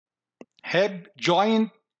hip joint.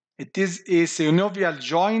 It is a synovial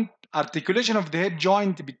joint, articulation of the hip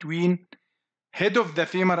joint between head of the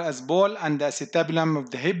femur as ball and the acetabulum of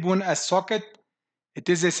the hip bone as socket. It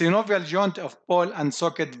is a synovial joint of ball and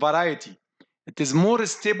socket variety. It is more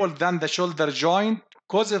stable than the shoulder joint.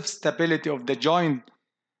 Cause of stability of the joint: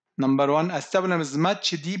 number one, acetabulum is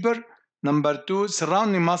much deeper. Number two,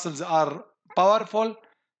 surrounding muscles are powerful.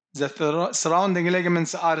 The surrounding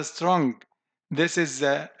ligaments are strong. This is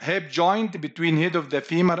the hip joint between head of the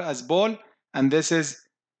femur as ball, and this is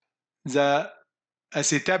the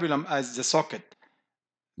acetabulum as the socket.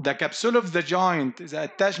 The capsule of the joint, the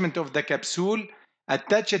attachment of the capsule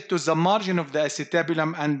attached to the margin of the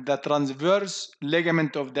acetabulum and the transverse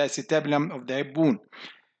ligament of the acetabulum of the hip bone.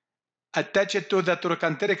 Attached to the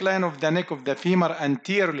trochanteric line of the neck of the femur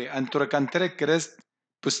anteriorly and trochanteric crest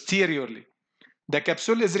posteriorly. The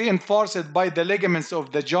capsule is reinforced by the ligaments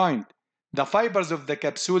of the joint. The fibers of the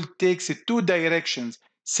capsule takes two directions,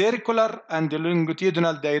 circular and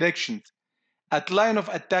longitudinal directions. At line of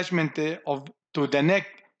attachment to the neck,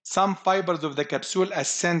 some fibers of the capsule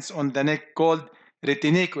ascends on the neck called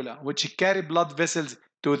reticula, which carry blood vessels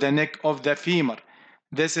to the neck of the femur.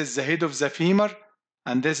 This is the head of the femur,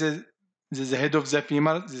 and this is the head of the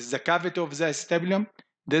femur. This is the cavity of the acetabulum.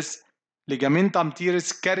 This ligamentum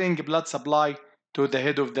teres carrying blood supply to the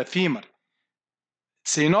head of the femur.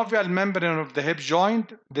 Synovial membrane of the hip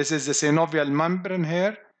joint. This is the synovial membrane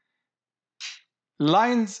here.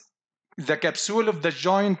 Lines the capsule of the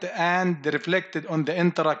joint and reflected on the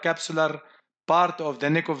intracapsular part of the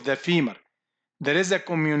neck of the femur. There is a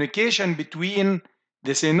communication between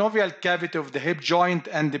the synovial cavity of the hip joint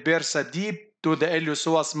and the bursa deep to the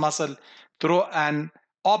iliopsoas muscle through an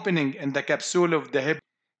opening in the capsule of the hip.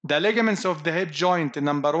 The ligaments of the hip joint,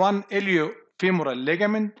 number one, iliofemoral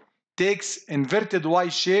ligament, takes inverted Y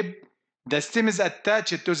shape. The stem is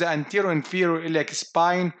attached to the anterior-inferior iliac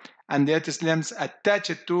spine, and its limbs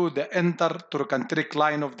attached to the intertrochanteric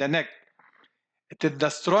line of the neck. It is the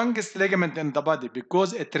strongest ligament in the body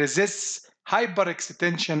because it resists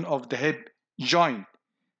hyperextension of the hip joint.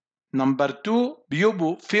 Number two,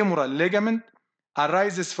 pubofemoral ligament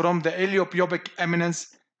arises from the iliopubic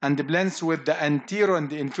eminence and blends with the anterior and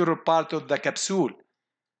the inferior part of the capsule.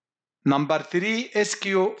 Number three,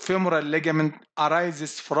 ischiofemoral ligament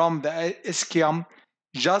arises from the ischium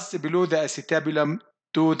just below the acetabulum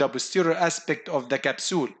to the posterior aspect of the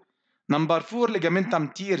capsule. Number four,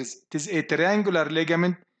 ligamentum teres. It is a triangular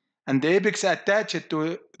ligament and the apex attached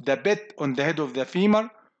to the bit on the head of the femur,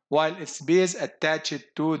 while its base attached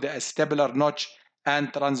to the acetabular notch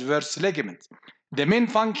and transverse ligaments. The main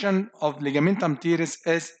function of ligamentum teres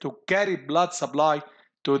is to carry blood supply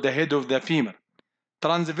to the head of the femur.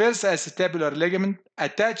 Transverse acetabular ligament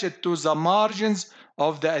attached to the margins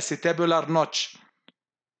of the acetabular notch.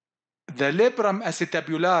 The labrum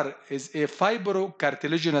acetabular is a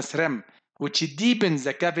fibrocartilaginous rim which deepens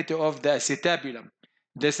the cavity of the acetabulum.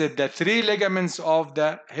 This is the three ligaments of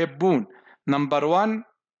the hip bone. Number one,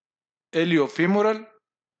 iliofemoral.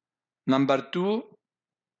 Number two,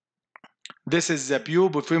 this is the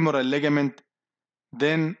pubofemoral ligament.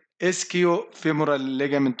 Then ischiofemoral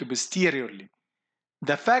ligament posteriorly.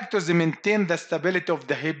 The factors maintain the stability of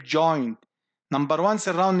the hip joint. Number one,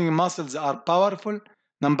 surrounding muscles are powerful.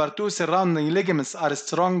 Number two, surrounding ligaments are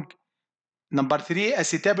strong. Number three,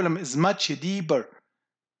 acetabulum is much deeper.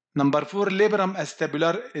 Number four, labrum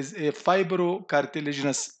acetabular is a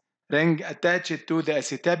fibrocartilaginous ring attached to the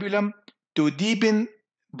acetabulum to deepen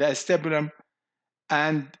the acetabulum.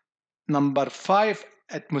 And number five,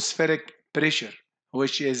 atmospheric pressure,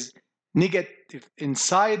 which is negative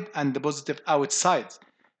inside and positive outside.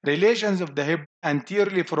 Relations of the hip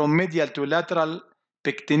anteriorly from medial to lateral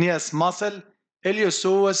pectineus muscle,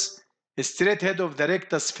 iliopsoas, straight head of the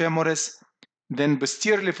rectus femoris, then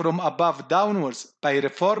posteriorly from above downwards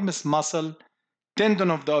piriformis muscle,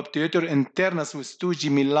 tendon of the obturator internus with two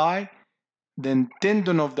gemelli, then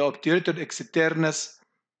tendon of the obturator externus,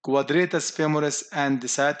 quadratus femoris, and the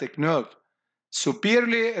sciatic nerve.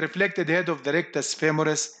 Superiorly reflected head of the rectus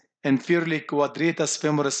femoris, inferiorly quadratus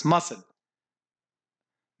femoris muscle.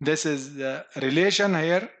 This is the relation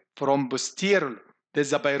here from posterior. This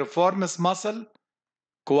is the piriformis muscle,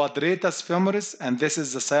 quadratus femoris, and this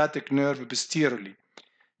is the sciatic nerve posteriorly.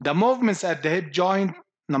 The movements at the hip joint,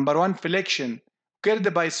 number one, flexion,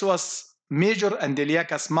 occurred by psoas major and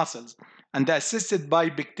iliacus muscles, and assisted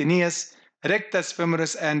by pectineus, rectus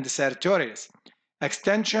femoris, and sartorius.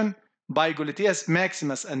 Extension by gluteus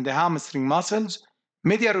maximus and the hamstring muscles.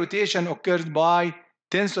 Medial rotation occurred by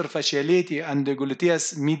tensor fasciolati and the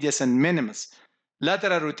gluteus medius and minimus.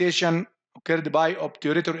 Lateral rotation occurred by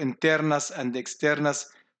obturator internus and externus,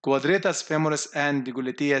 quadratus femoris and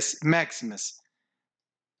gluteus maximus.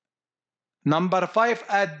 Number 5,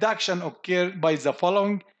 adduction occurs by the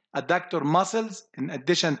following adductor muscles in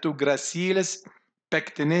addition to gracilis,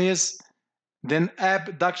 pectineus. Then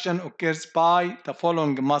abduction occurs by the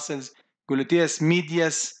following muscles: gluteus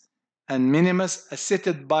medius and minimus,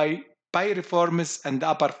 assisted by piriformis and the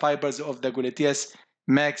upper fibers of the gluteus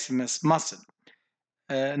maximus muscle.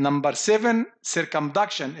 Number 7,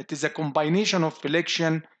 circumduction. It is a combination of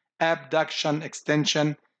flexion, abduction,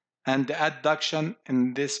 extension, and adduction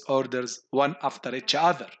in these orders, one after each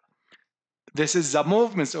other. This is the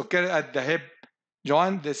movements occur at the hip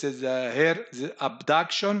joint. This is here the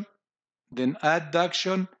abduction, then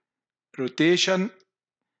adduction, rotation.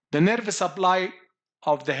 The nerve supply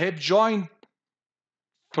of the hip joint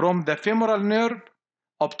from the femoral nerve,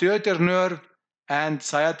 obturator nerve, and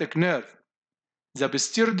sciatic nerve. The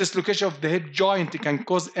posterior dislocation of the hip joint can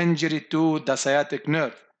cause injury to the sciatic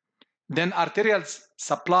nerve. Then arterial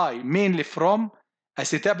supply mainly from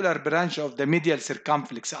acetabular branch of the medial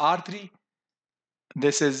circumflex artery.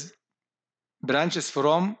 This is branches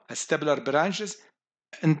from acetabular branches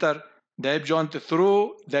enter the hip joint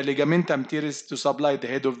through the ligamentum teres to supply the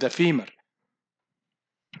head of the femur.